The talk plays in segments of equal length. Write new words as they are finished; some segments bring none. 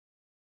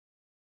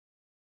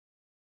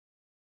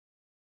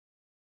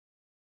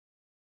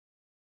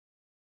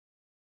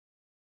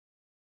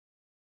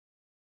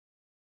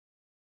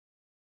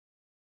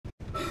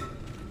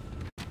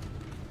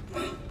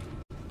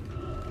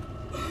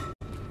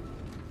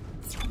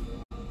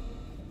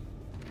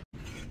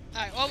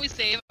Alright, while we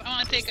save, I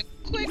want to take a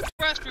quick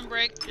restroom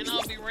break, and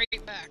I'll be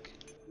right back.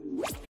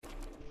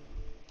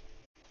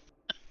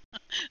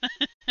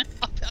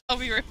 I'll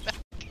be right back.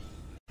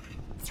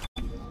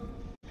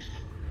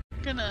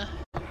 Gonna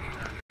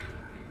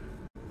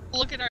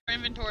look at our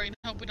inventory and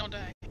hope we don't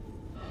die.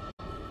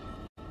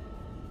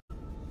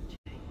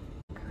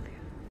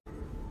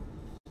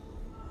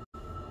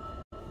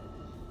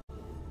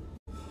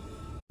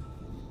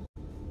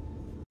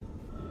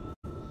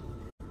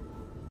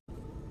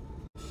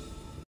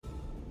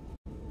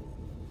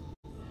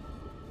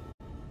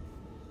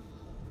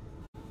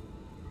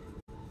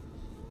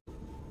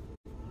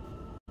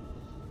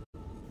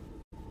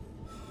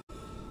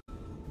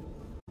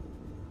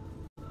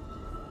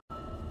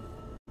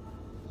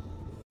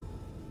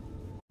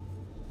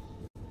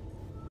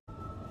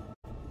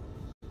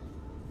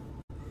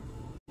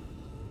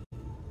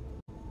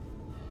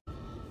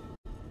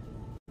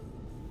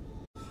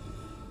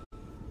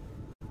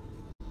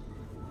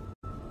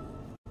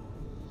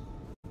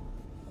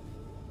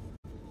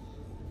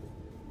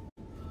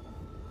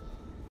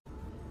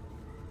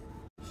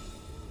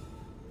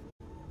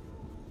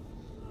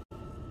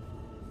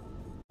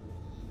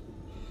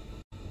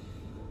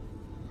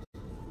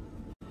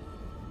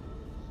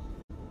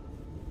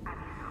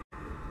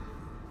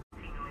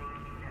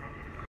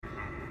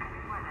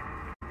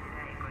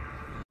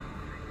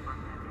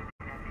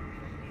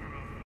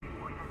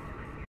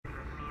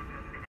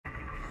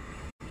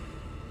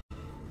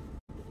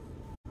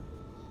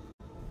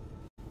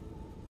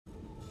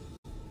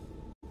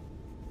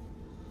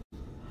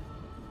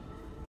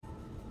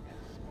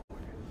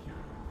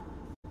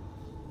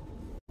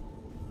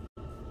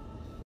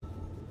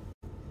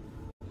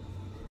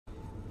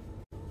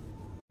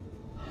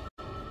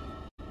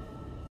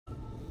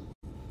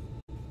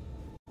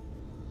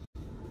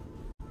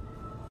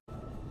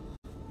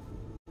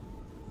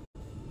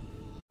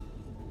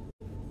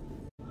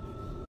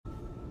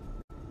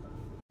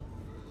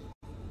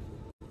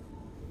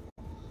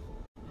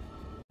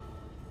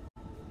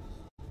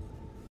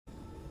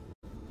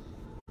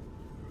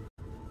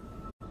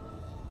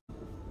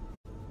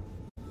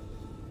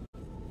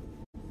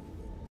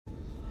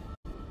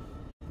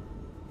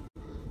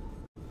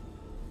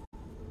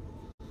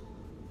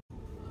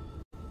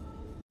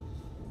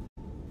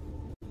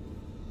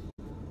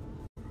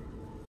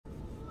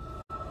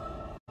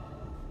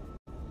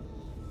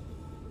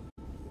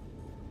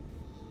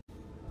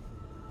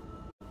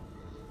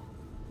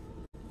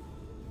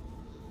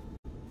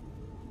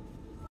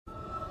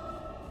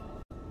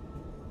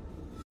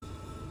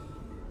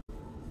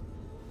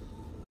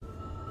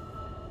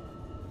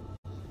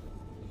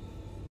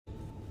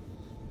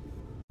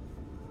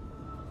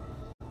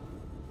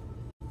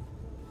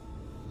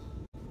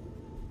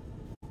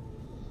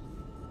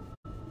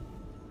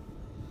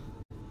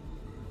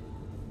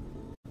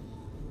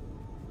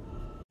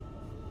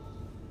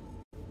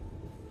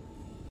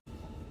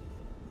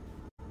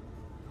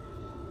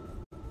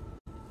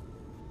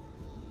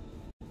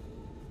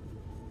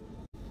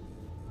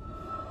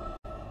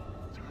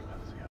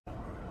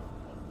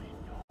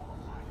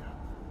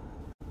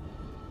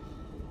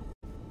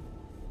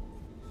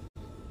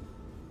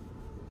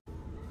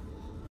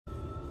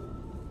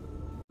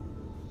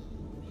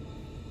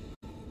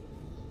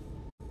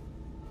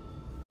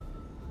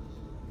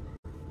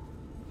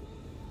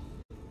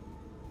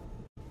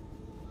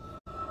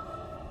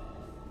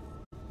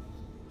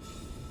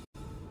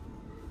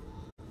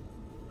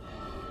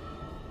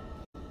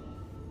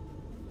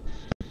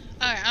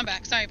 Alright, I'm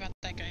back. Sorry about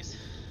that, guys.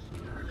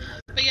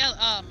 But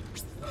yeah,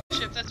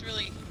 Chip, that's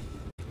really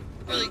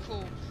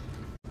cool.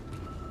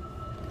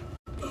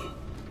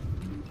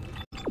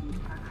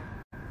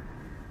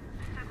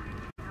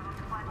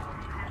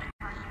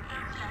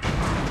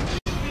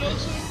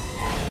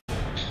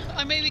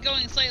 I may be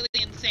going slightly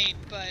insane,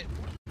 but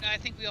I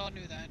think we all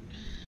knew that.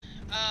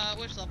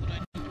 Which level do I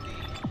need to be?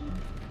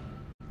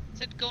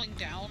 Is it going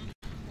down?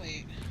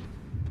 Wait.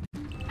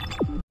 Yeah.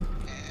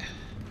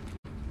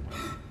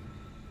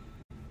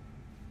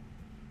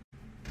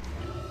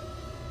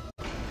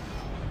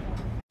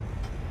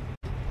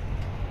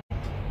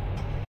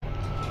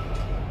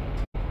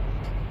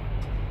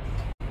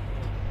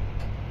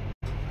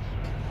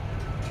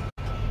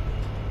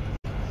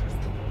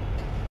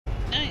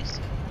 Nice.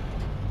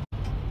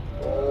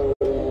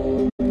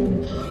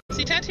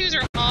 See, tattoos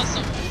are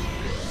awesome.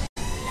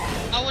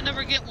 I will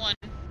never get one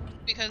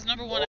because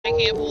number one, I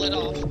can't pull it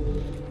off,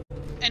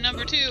 and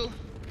number two,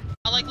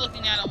 I like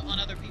looking at them on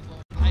other people.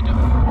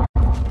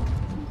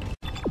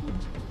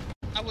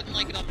 I wouldn't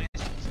like it on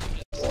myself.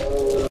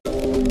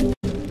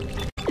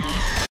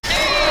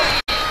 Hey,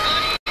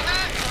 buddy! I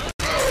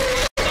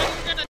thought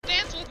you were gonna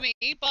dance with me,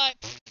 but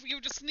you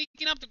were just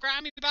sneaking up to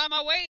grab me by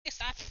my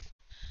waist. I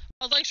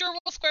was like, sure,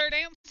 we'll square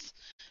dance,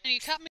 and you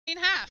cut me in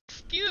half.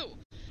 You.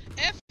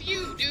 F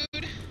you,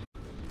 dude.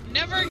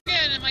 Never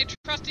again am I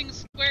trusting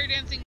square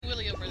dancing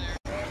Willie over there.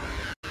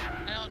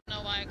 I don't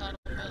know why I called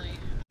him Willie.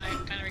 I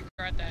kind of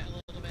regret that a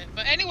little bit.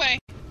 But anyway,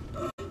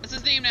 that's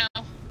his name now.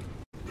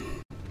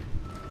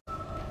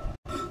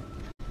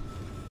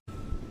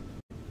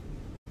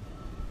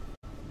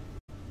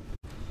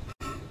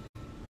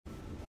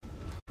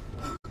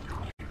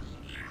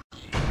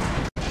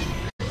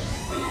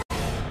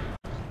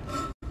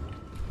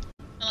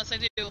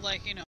 unless I do,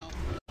 like, you know,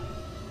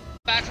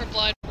 Back for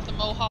Blood with a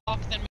mohawk,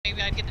 then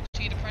maybe I'd get the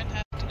cheetah print.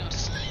 Have to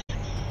notice.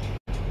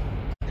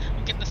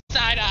 I'm getting the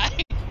side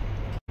eye.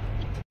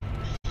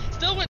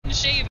 Still wouldn't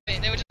shave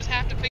it. They would just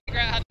have to figure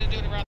out how to do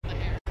it around the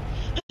hair.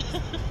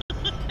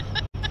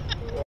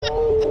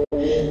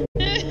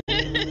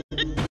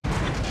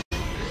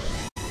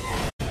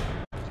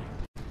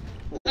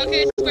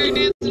 Okay, Square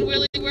Dancing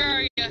Willie, where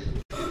are you?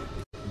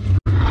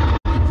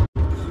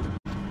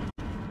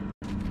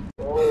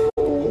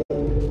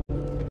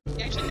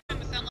 You actually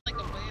kind of sound like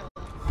a whale.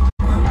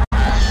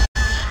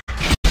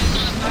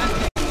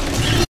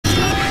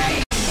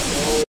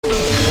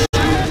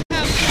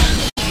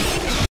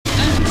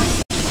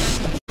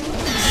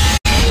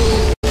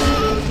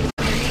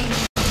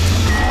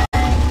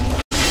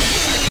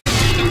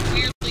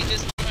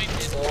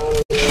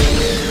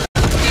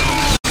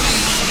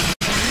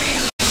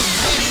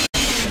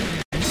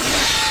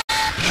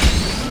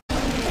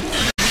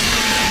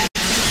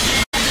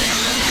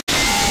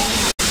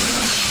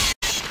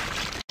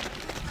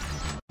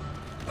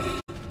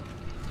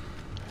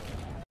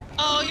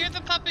 Oh, you're the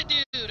puppet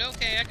dude.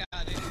 Okay, I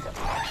got it.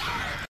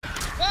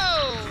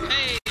 Whoa!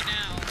 Hey,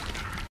 now.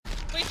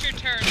 Wait your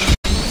turn.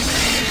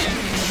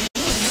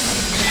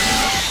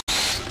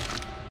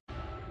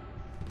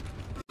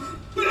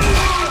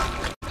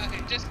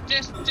 Okay, just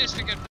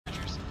for good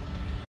measures.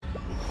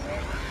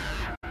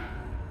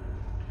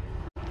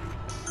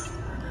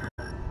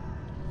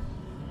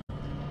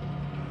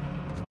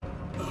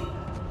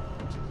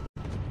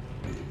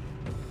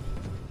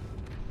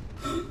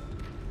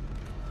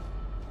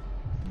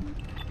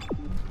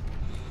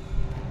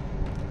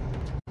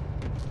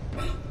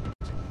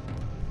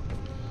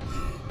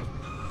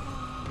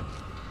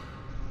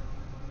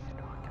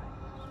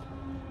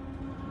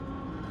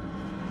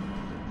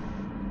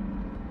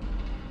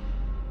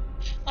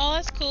 Oh,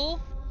 that's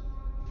cool.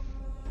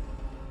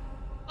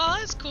 Oh,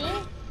 that's cool.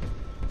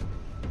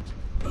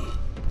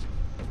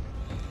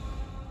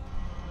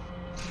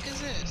 What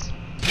is this?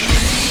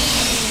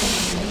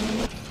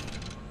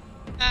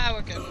 Ah,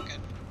 we're good, we're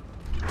good.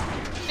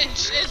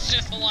 It's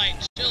just a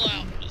light. Chill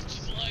out. It's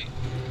just a light.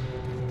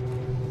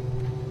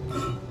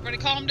 Everybody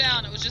calm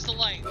down. It was just a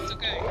light. It's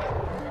okay.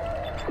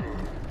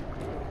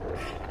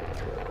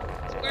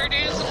 Square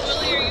Dancing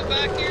Willie, are you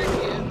back here?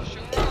 Yeah,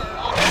 sure.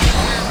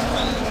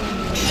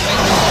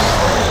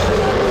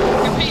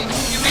 You're making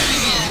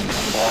me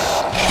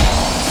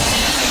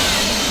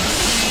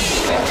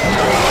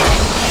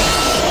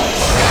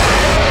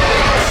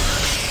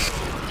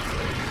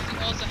You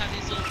also have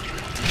these little...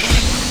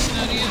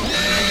 How do you do it?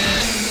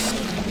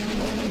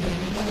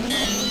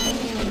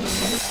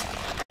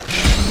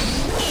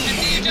 I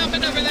see you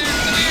jumping over there.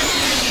 Come here.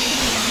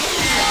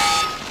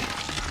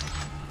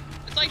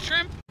 It's like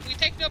shrimp. We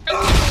take no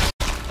prisoners.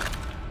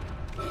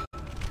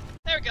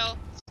 There we go.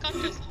 It's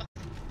cocktail stuff.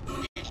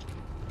 I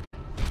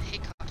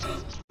hate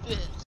cocktails.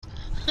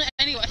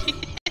 Anyway.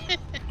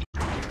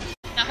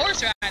 Now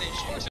horseradish.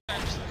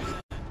 Horseradish.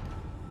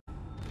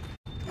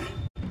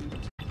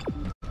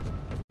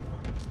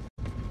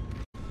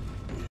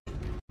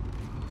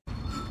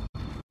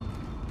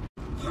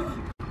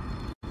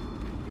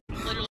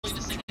 Literally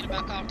just thinking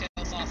about cocktail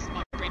sauce.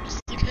 My brain just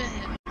like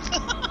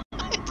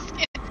I just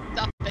can't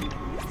stop it.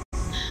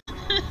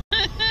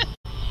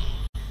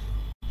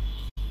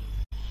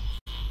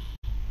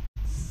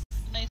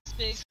 Nice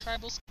big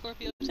tribal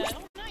Scorpio tag.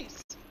 Oh,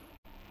 nice.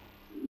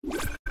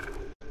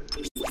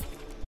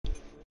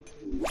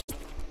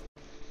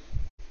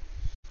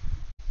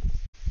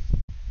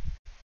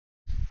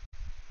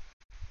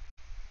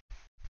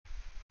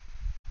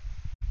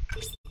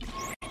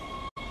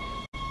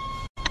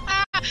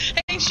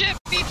 Hey, shit,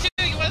 me too.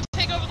 You want to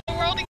take over the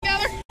world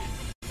together?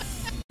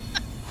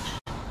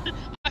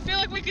 I feel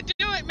like we could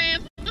do it,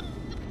 man.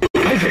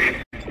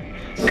 Isaac!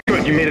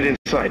 Good, you made it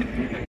inside.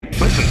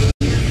 Listen,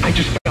 I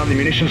just found the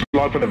munitions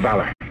log for the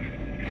Valor.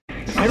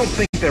 I don't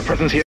think their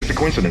presence here is a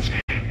coincidence.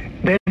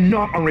 They're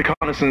not on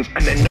reconnaissance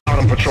and they're not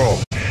on patrol.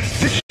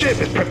 This ship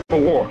is prepped for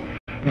war.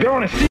 They're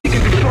on a seek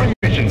and destroy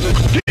mission.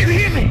 Do you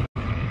hear me?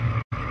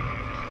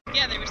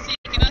 Yeah, they were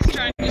seeking us,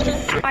 trying to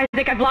destroy.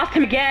 Isaac, I've lost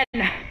him again.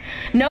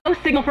 No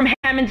signal from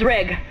Hammond's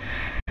rig.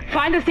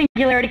 Find the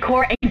Singularity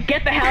Core and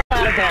get the hell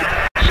out of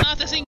there. Not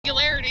the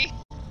Singularity.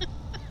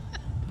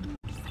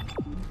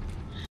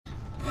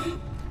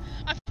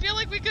 I feel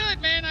like we could,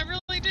 man. I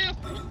really do.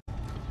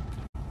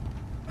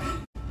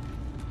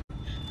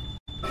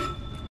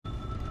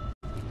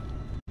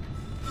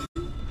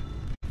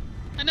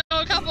 I know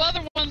a couple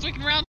other ones we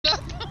can round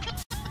up.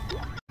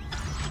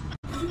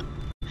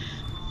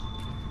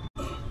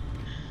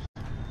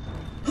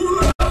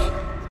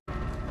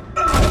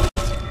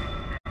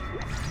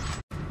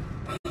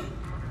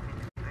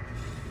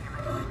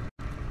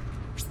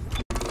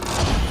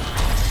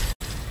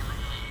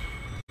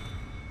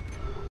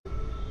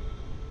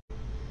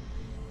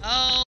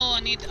 Oh,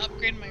 I need to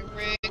upgrade my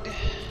rig. I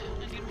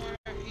need more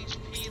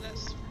HP,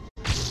 that's...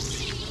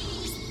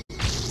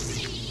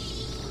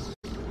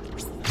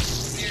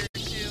 There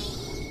too.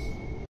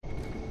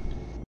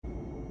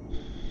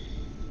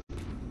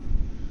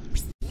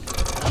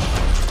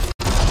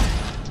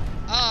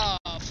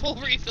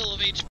 full refill of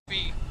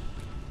HP.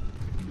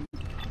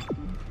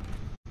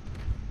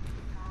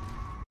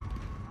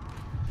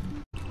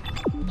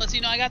 Plus,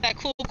 you know, I got that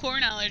cool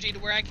corn allergy to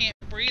where I can't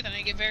breathe, and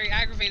I get very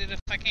aggravated if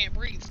I can't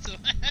breathe. So,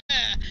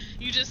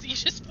 you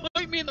just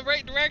point me in the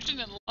right direction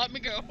and let me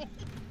go.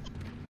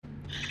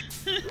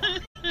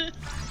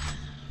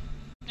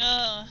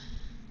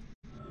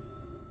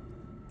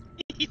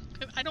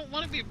 I don't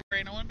want to be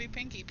Brain. I want to be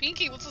Pinky.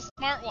 Pinky was the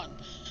smart one.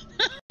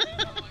 Oh,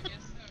 I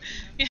guess so.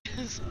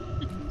 Yes.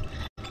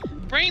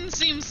 Brain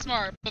seems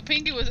smart, but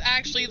Pinky was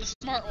actually the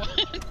smart one.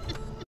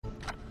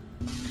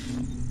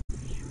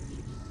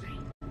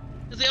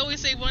 Because they always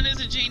say one is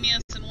a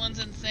genius and one's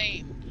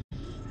insane.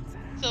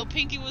 So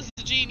Pinky was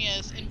the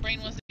genius and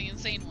Brain was the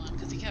insane one,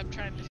 because he kept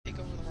trying to take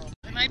over the world.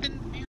 And I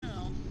didn't, you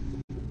know.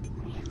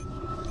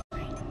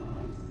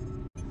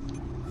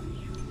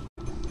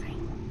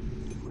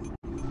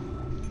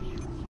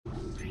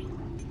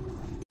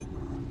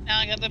 Now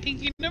I got the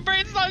Pinky and the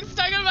Brain song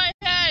stuck in my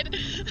head!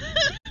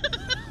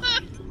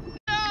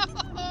 No!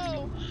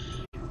 Oh.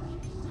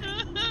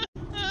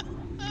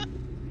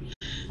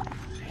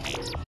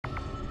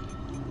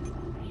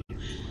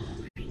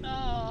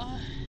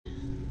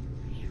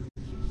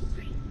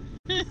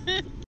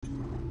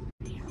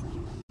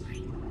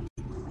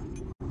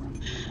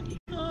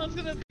 Oh, it's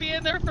gonna be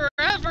in there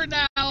forever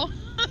now!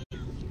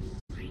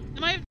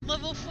 Am I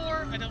level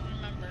 4? I don't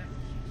remember.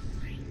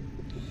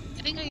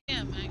 I think I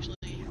am, actually.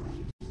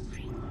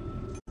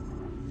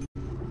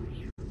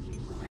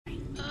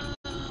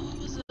 What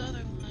was the other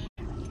one?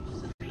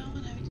 Was it that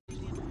one? Heavy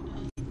duty and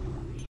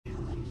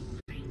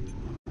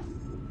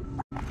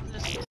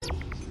this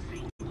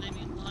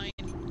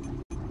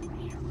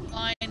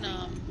line,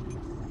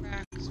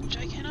 racks, which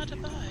I cannot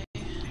buy.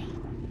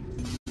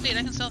 Wait,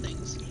 I can sell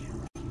things.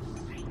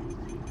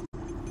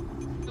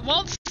 It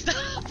won't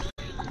stop!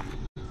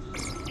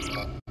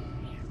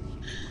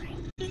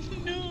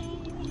 No!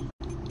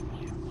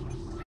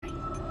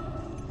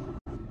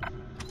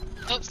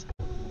 Oops.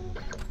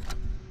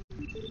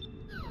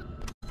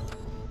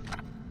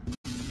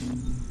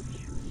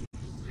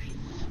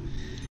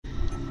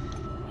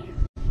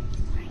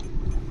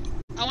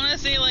 I want to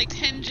say like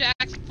 10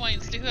 Jax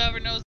points to whoever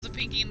knows the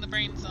Pinky and the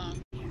Brain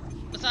song.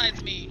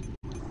 Besides me.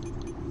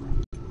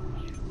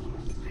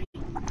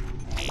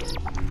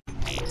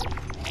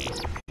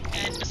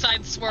 And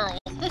besides Swirl.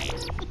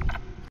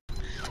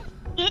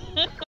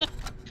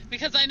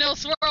 Because I know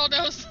Swirl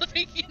knows the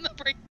Pinky and the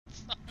Brain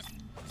song.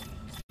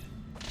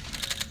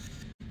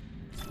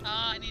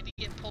 I need to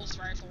get pulse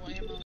rifle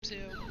ammo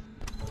too.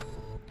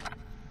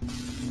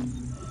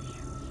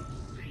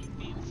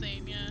 Be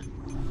insane, yeah.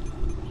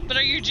 But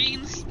are your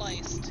genes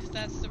spliced?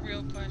 That's the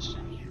real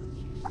question.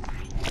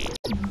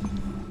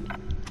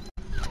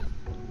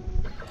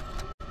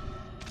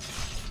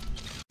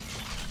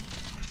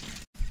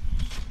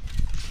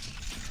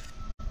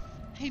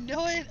 I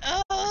know it.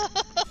 Oh!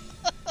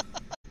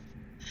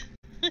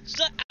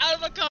 Shut out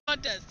of the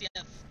contest,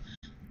 yes.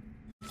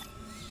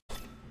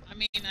 I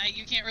mean,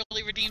 you can't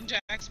really redeem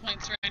Jax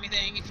points for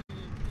anything. You can,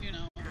 you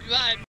know,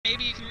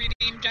 maybe you can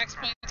redeem Jax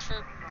points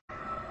for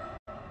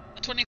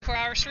a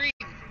 24-hour stream.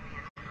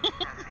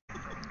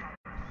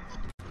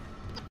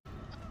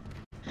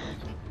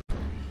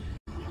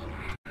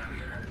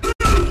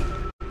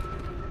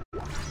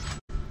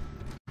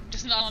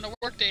 Just not on a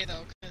work day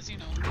though, because you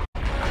know.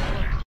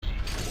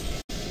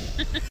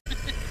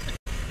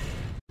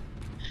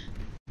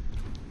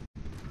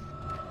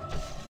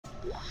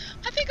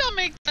 I think I'll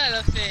make that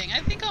a thing.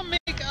 I think I'll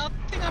make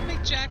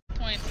Jack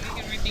points that you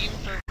can redeem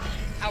for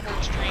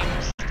hour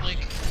streams, like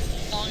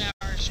long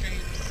hour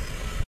streams.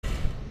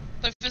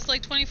 But if it's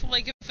like 24,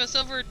 like if it's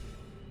over,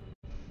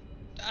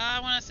 I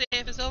want to say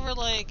if it's over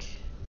like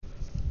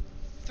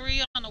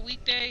 3 on a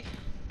weekday.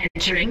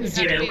 Entering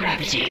zero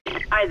gravity.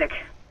 Isaac,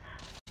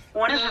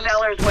 one of the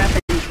Valor's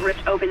weapons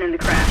ripped open in the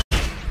crash.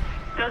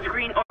 Those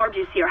green orbs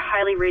you see are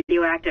highly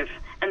radioactive,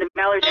 and the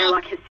Valor's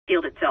airlock has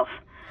sealed itself.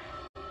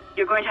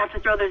 You're going to have to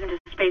throw those into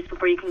space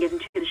before you can get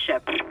into the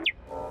ship.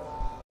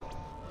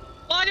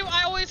 Why do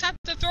I always have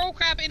to throw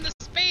crap into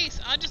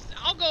space?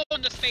 I'll go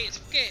into space.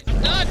 Okay,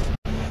 I'm done.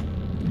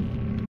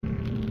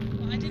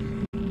 Well, I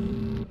didn't.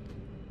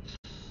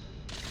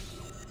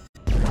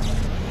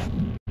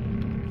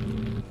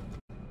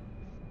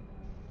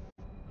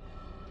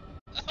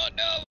 Oh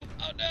no!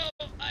 Oh no!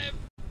 I am.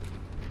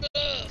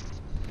 Ugh.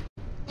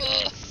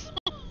 Ugh.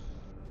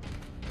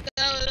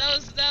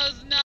 That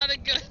was not a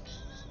good.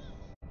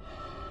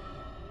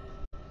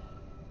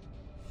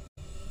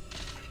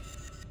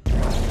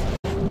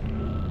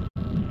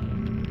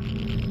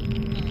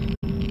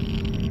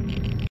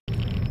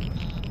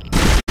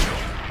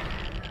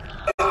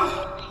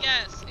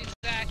 Yes,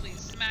 exactly.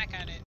 Smack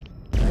at it.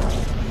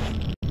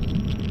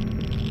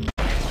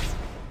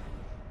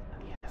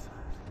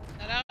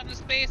 That out into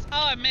space.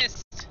 Oh, I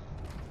missed.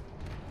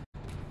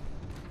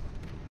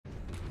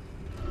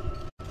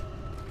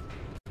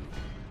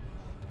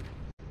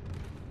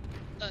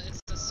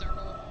 It's the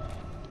circle.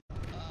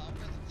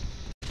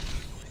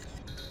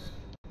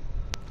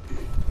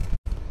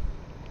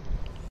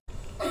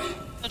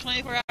 still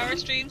 24-hour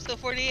stream, still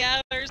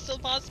 48 hours, still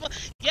possible.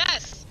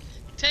 Yes!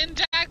 10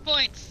 jack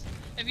points.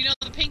 If you know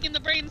the Pink in the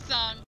Brain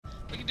song,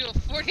 we can do a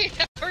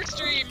 48-hour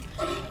stream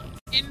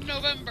in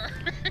November.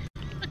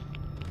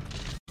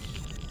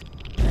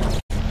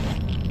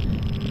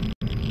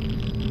 I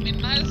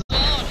mean, might as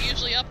well. I'm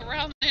usually up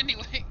around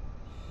anyway.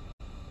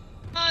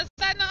 Is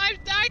that not?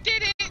 I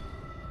did it!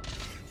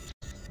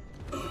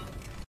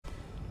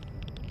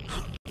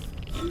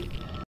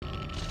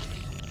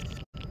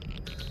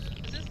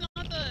 Is this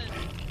not the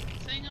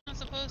thing I'm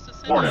supposed to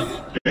send? Warning.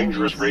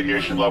 Dangerous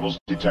radiation levels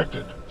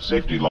detected.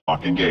 Safety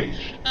lock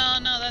engaged. Oh,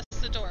 no,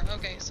 that's the door.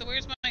 Okay, so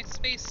where's my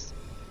space?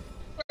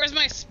 Where's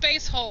my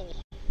space hole?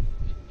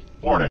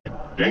 Warning.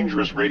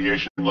 Dangerous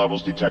radiation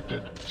levels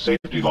detected.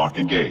 Safety lock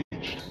engaged.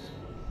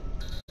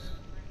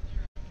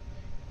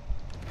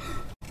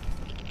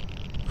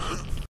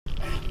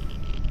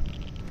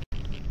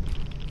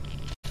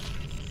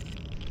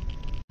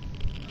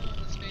 Oh,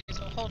 the space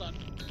hole. Hold on.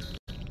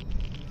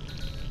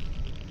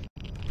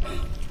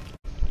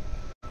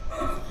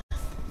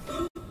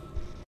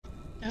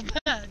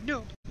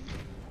 No.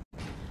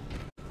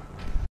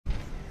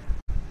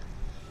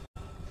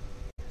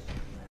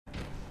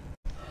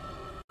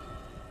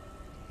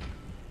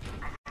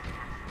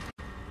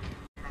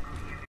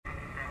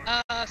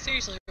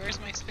 Seriously, where's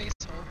my space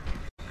hole?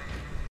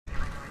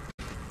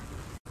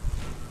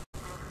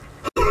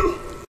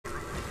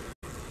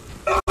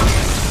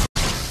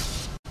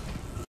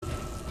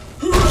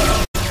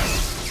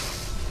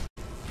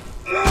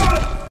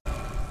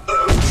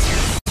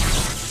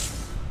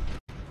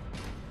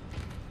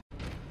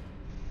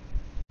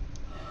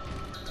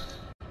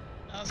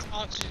 That's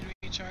oxygen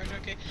recharge,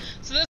 okay.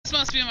 So this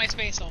must be my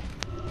space hole.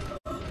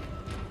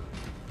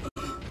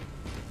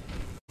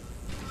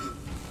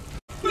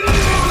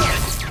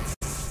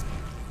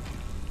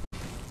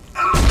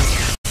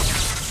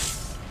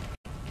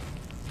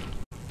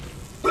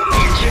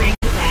 Entering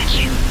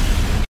vacuum.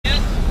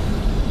 Yep.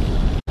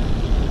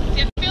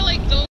 See, I feel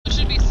like those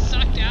should be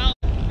sucked out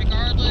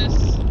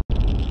regardless.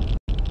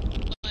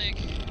 Like,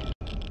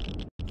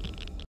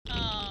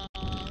 oh,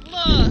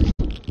 look!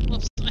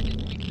 Whoops, I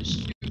didn't mean to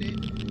shoot it.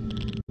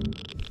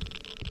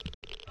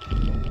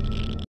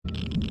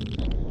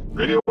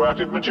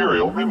 Radioactive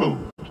material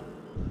removed.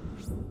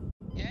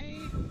 Yay.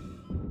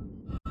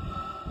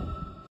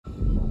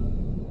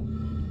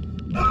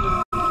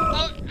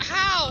 Oh,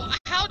 how?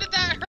 How did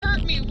that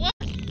hurt me? What?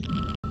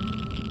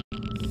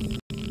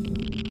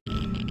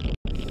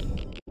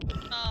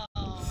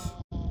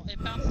 Oh,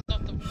 it bounced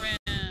off the rim.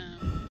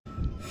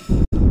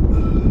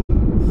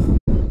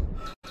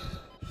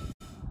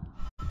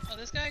 Oh,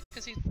 this guy?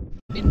 Because he's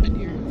been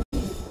here.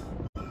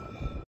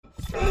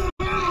 Probably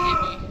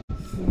hit me.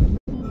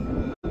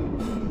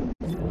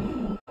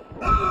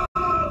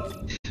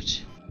 Ouch.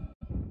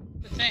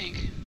 To think.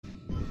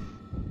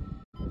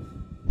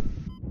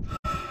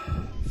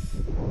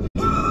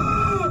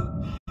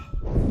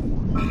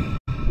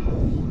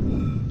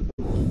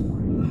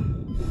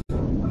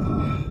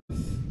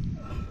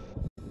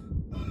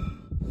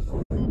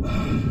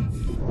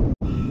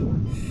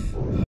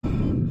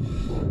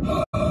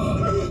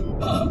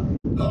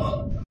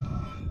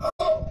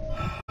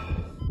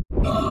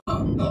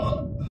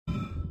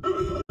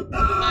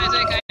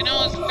 Isaac, I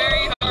know it's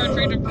very hard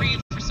for you to breathe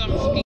for some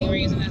fucking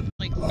reason at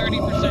like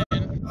 30%.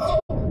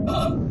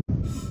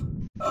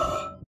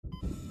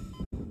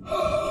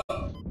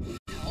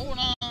 Hold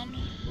on.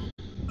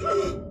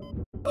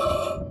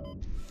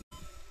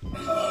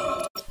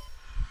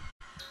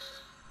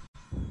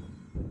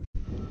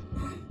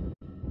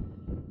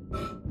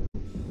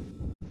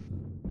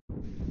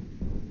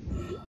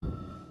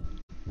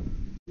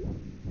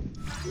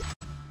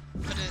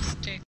 But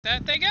just take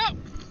that thing out.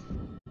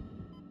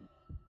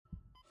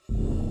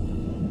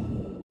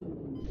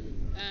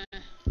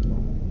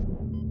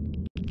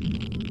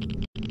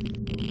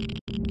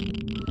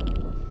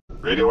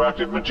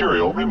 Radioactive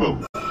material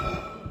removed.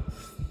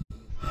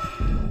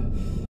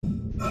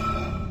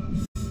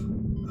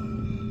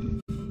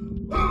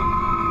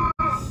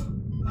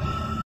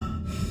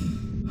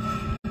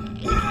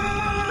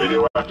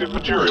 Radioactive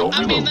material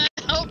I mean, removed.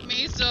 that helped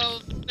me, so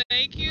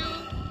thank you,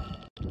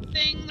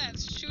 thing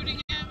that's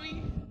shooting at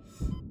me.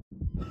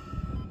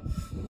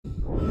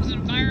 This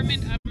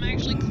environment I'm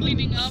actually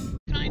cleaning up,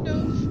 kind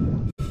of.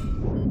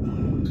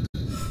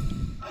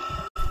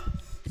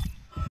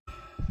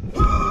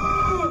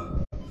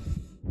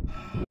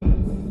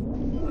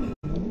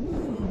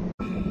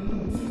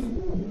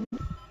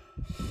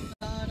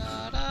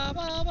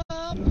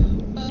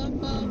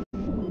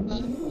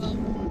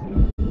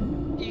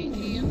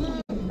 Yankee in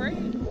the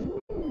parade.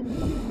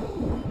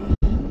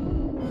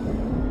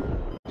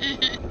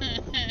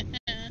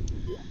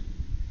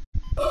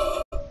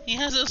 He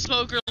has a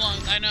smoker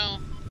lungs, I know.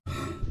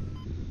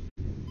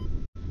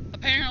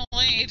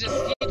 Apparently, he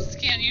just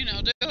can't, you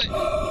know, do it.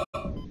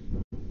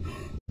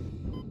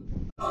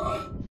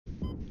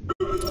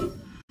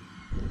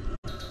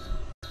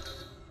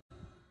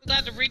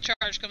 Glad the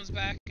recharge comes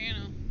back, you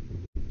know.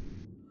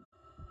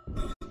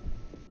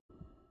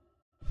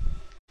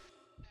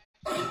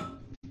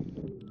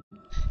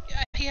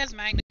 has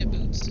magnet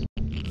boots.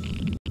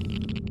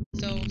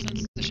 So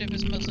since the ship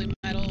is mostly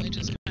metal, it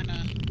just kind of...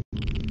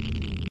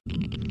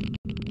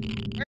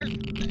 Where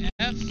the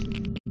F?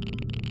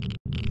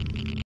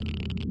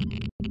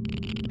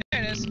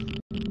 There it is.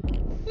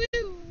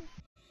 Woo!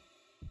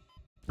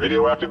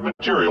 Radioactive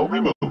material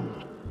removed.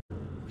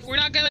 We're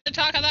not gonna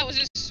talk how that was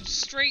just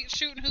straight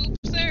shooting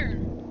hoops there.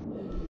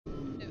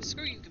 Yeah,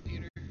 screw you,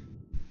 computer.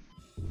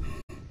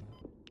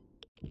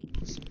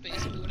 That's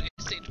basically what I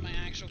say to my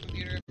actual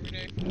computer every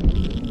day.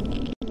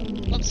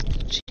 Oops,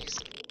 jeez.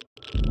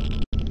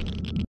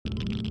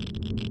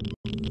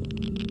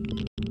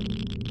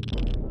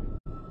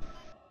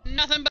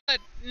 Nothing but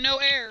no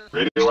air.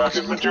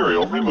 Radioactive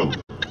material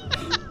removed.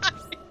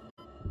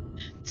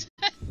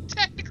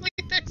 Technically,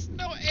 there's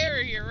no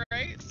air here,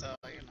 right? So,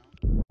 you know.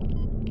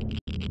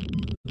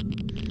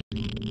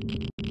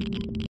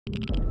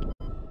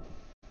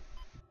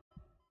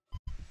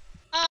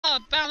 Ah,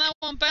 that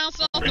one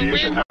bounced off the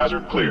Radiation rim.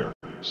 hazard clear.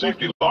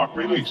 Safety lock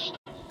released.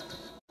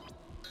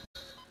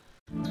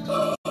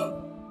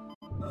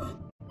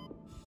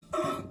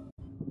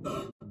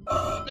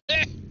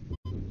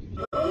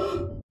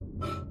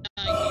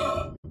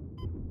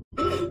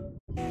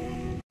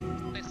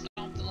 I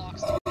stomped the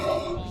locks to get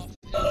off.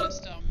 It'll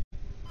just,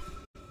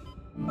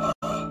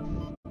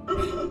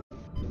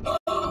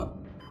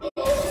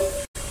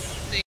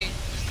 see,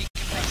 just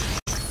decompresses.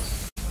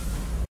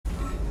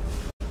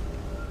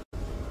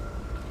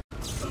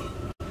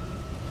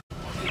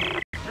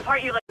 The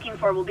part you're looking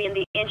for will be in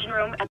the engine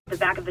room at the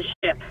back of the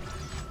ship.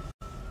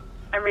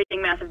 I'm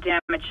reading massive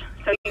damage,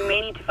 so you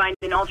may need to find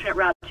an alternate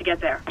route to get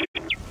there.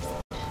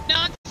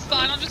 No, it's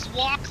fine. I'll just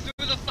walk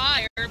through the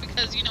fire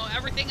because, you know,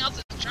 everything else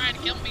is trying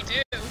to kill me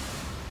too.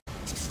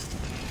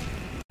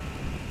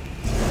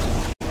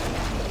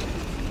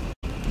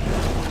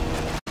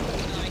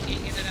 No, I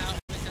can't get it out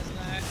because of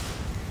that.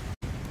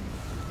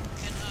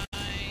 And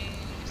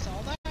I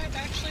saw that,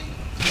 actually?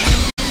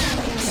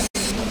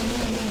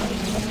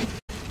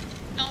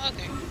 Oh,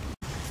 okay.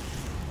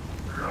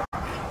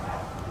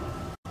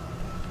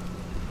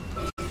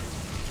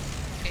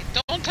 Okay,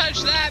 don't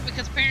touch that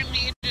because apparently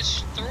it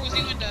just throws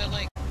you into,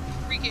 like,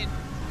 freaking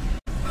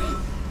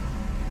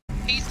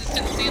pieces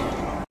to the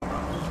ceiling.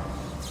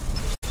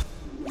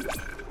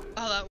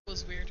 Oh, that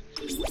was weird.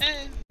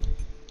 Eh.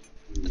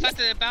 The fact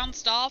that it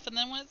bounced off and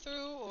then went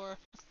through, or...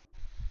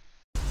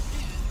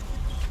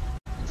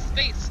 In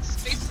space.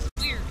 Space is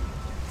weird.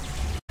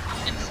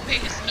 In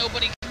space,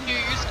 nobody can hear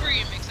you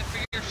scream except for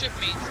your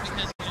shipmates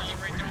because, you know, you're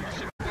right there on the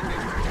ship.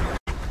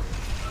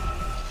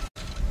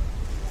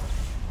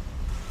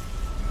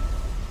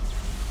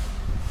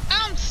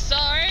 I'm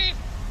sorry!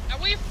 Are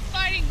we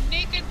fighting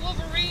naked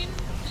Wolverine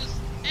who's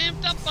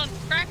amped up on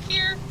crack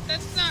here?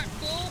 That's not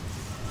cool.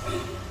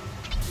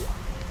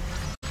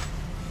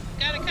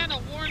 Gotta kinda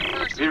warn a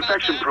person The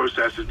infection about that.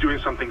 process is doing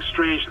something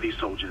strange to these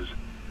soldiers.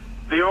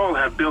 They all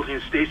have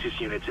built-in stasis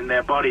units in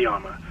their body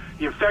armor.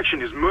 The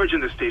infection is merging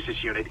the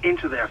stasis unit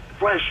into their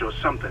flesh or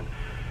something,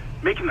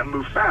 making them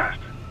move fast.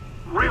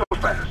 Real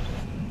fast.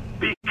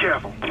 Be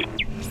careful.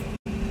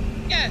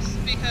 Yes,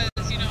 because,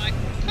 you know, I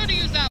could've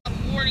used that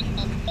warning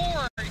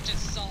before I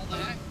just saw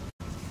that.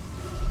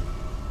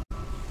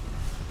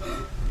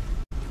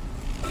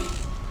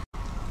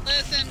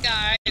 Listen,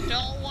 guy, I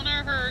don't want to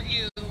hurt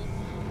you,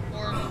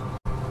 or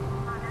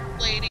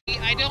lady,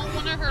 I don't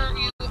want to hurt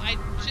you, I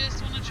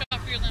just want to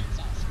chop your limbs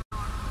off.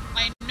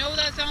 I know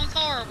that sounds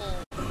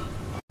horrible,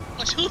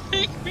 but you'll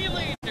thank me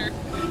later.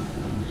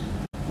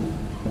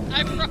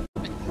 I promise.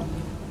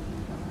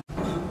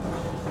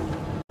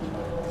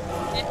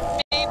 It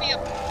may be a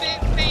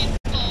bit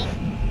painful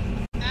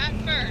at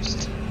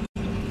first,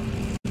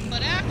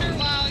 but after a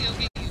while you'll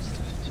get used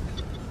to it.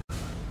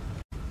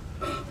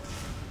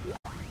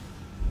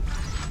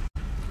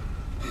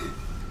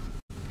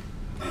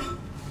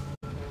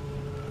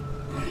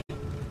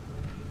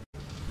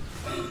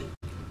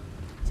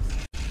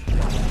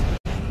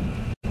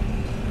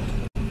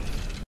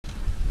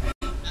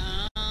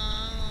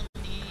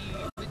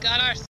 We got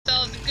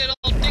ourselves a good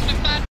old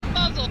dignified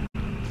puzzle.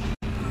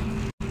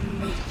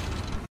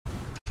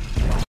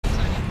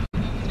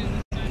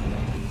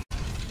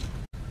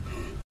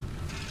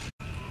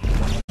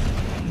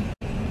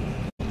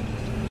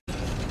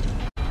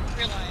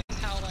 Realize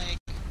how, like,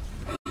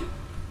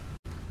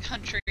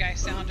 country I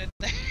sounded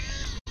there.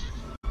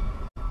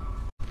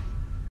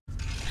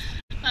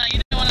 You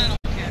know what? I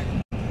don't care.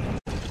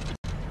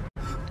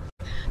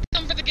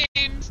 Come for the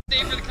game,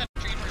 stay for the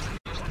country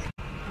impersonations.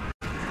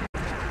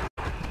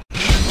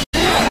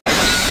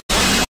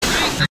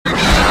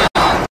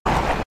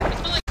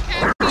 It's like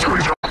cat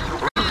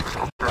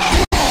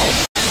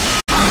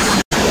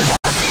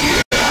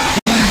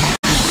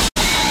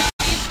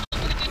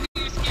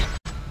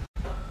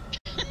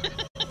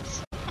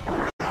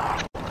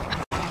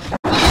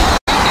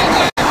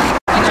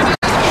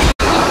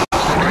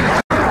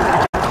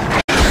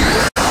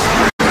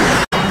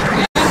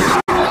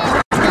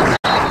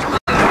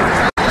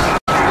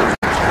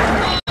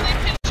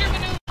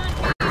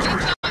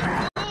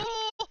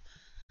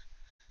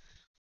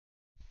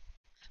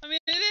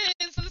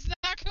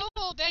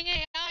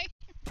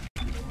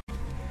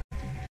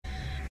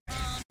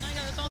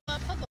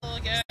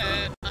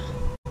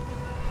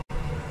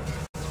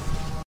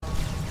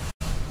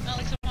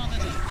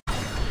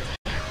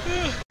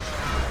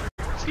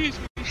Excuse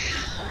me. Yeah,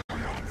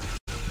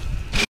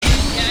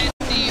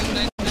 I see you, but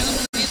I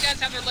don't, these guys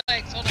have their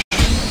legs. Hold on.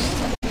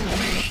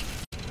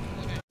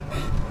 Okay.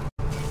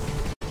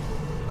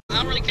 I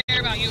don't really care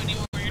about you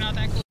anymore. You're not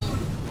that cool.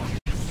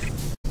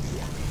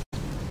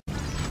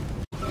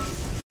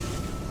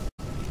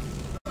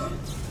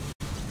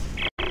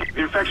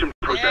 The infection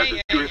process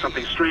is doing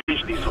something strange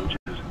to these soldiers.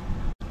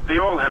 They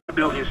all have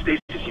built-in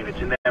stasis units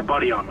in their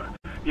body armor.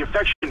 The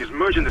infection is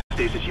merging the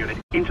stasis unit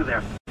into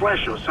their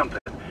flesh or something,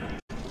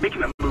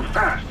 making them move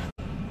fast.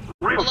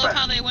 Real I love fast.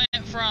 how they went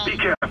from. Be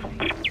careful.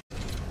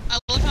 I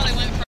love how they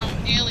went from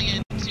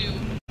alien to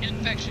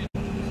infection.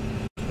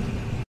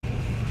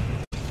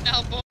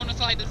 Now bona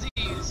fide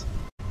disease.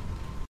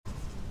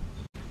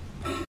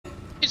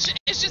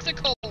 It's just a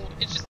cold.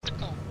 It's just a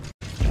cold.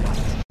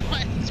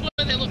 That's why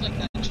they look like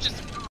that. It's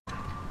just.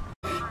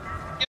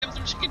 Give them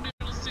some chicken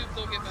noodle soup,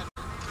 they'll get better.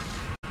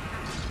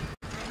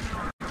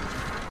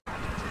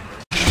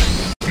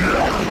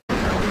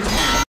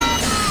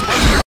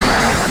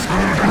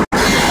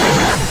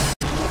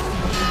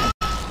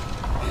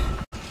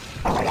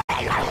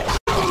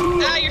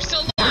 Ah, you're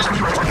still alive.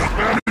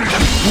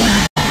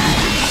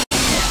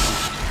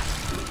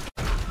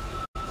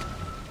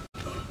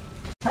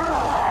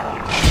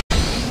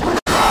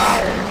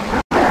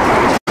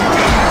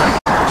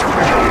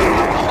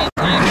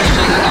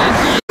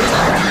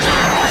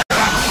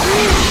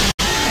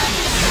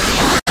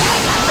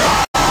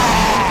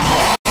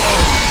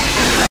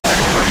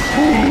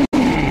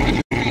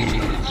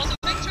 Also,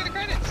 thanks for the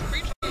credits.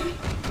 Appreciate it.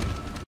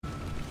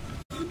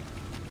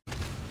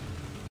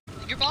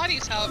 Your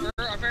bodies, however,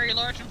 are very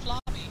large and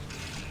floppy.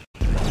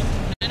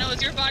 I know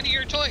it's your body,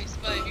 your choice,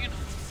 but you know.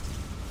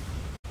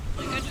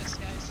 My goodness,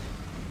 guys.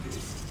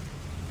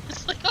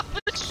 It's like all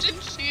the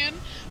Shin-Chan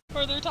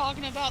where they're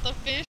talking about the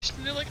fish,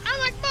 and they're like, I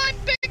like mine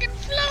big and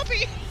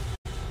floppy!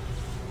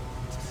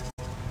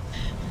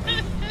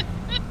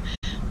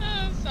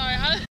 Oh, sorry,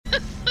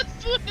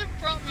 that's what it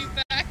brought me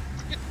back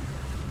to.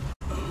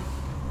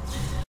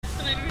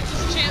 And I would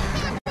just chant,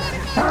 my body,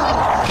 my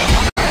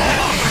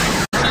body!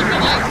 Should be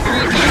like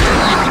 3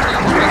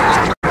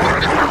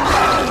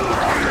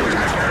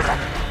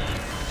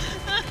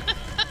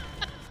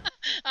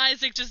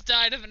 Isaac just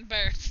died of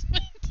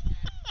embarrassment.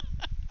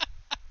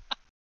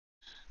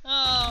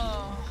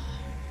 Oh.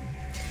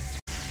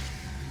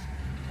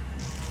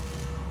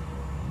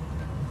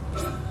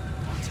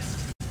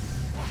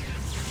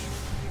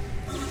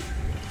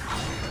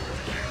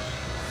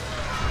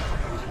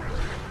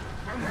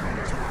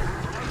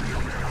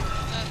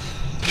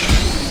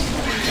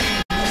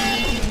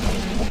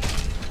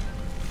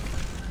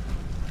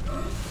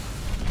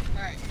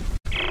 Alright.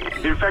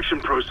 The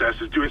infection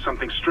process is doing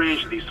something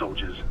strange to these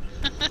soldiers.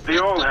 They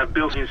all have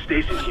built-in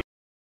stasis